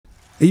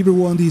Hey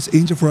everyone, this is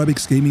Angel for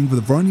Abix Gaming with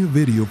a brand new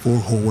video for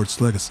Hogwarts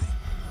Legacy.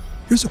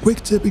 Here's a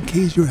quick tip in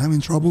case you're having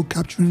trouble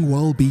capturing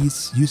wild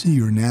beasts using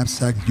your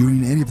knapsack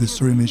during any of the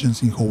story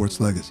missions in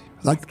Hogwarts Legacy.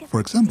 Like, for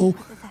example,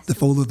 the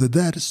Foal of the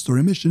Dead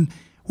story mission,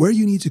 where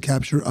you need to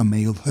capture a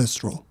Male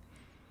Thestral.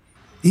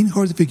 In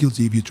hard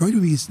difficulty, if you try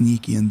to be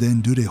sneaky and then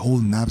do the whole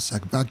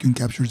knapsack vacuum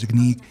capture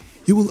technique,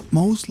 you will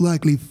most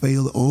likely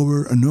fail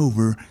over and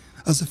over,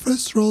 as the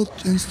Thestral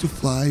tends to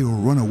fly or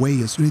run away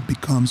as soon as it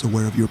becomes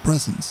aware of your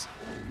presence.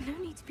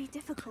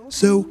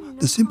 So,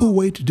 the simple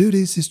way to do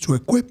this is to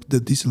equip the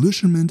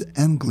disillusionment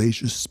and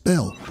glacius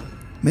spell.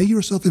 Make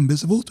yourself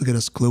invisible to get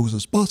as close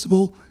as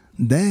possible,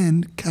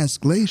 then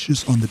cast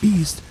glacius on the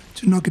beast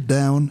to knock it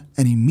down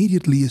and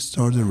immediately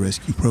start the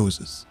rescue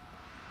process.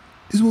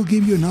 This will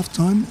give you enough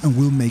time and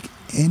will make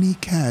any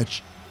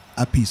catch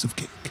a piece of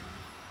cake.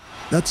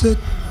 That's it.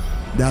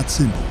 That's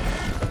simple.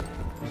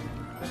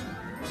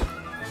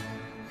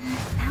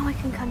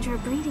 Can conjure a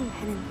breeding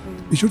pen in the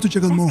room. Be sure to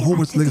check out more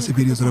Hogwarts Legacy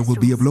videos that I will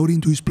be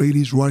uploading to his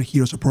playlist right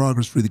here as a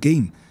progress through the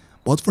game.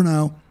 But for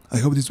now, I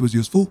hope this was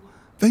useful,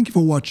 thank you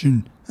for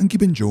watching and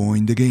keep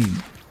enjoying the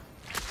game.